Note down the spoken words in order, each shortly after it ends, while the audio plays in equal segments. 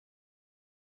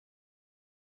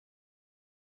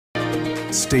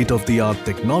State-of-the-art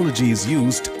technology is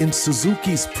used in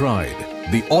Suzuki's pride,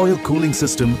 the oil cooling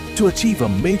system, to achieve a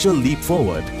major leap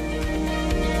forward.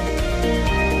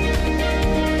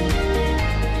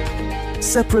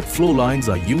 Separate flow lines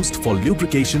are used for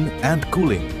lubrication and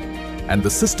cooling, and the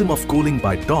system of cooling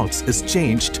by dots is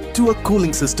changed to a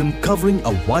cooling system covering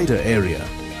a wider area.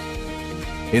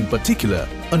 In particular,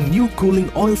 a new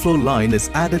cooling oil flow line is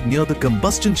added near the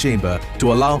combustion chamber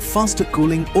to allow faster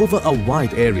cooling over a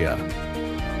wide area.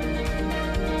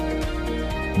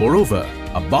 Moreover,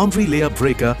 a boundary layer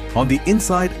breaker on the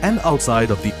inside and outside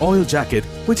of the oil jacket,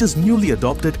 which is newly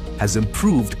adopted, has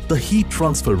improved the heat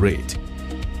transfer rate.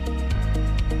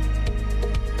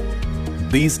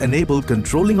 These enable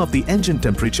controlling of the engine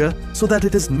temperature so that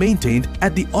it is maintained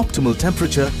at the optimal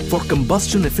temperature for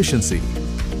combustion efficiency.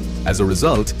 As a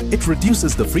result, it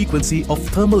reduces the frequency of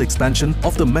thermal expansion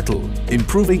of the metal,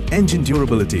 improving engine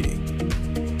durability.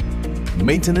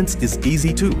 Maintenance is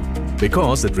easy too,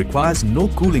 because it requires no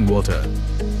cooling water.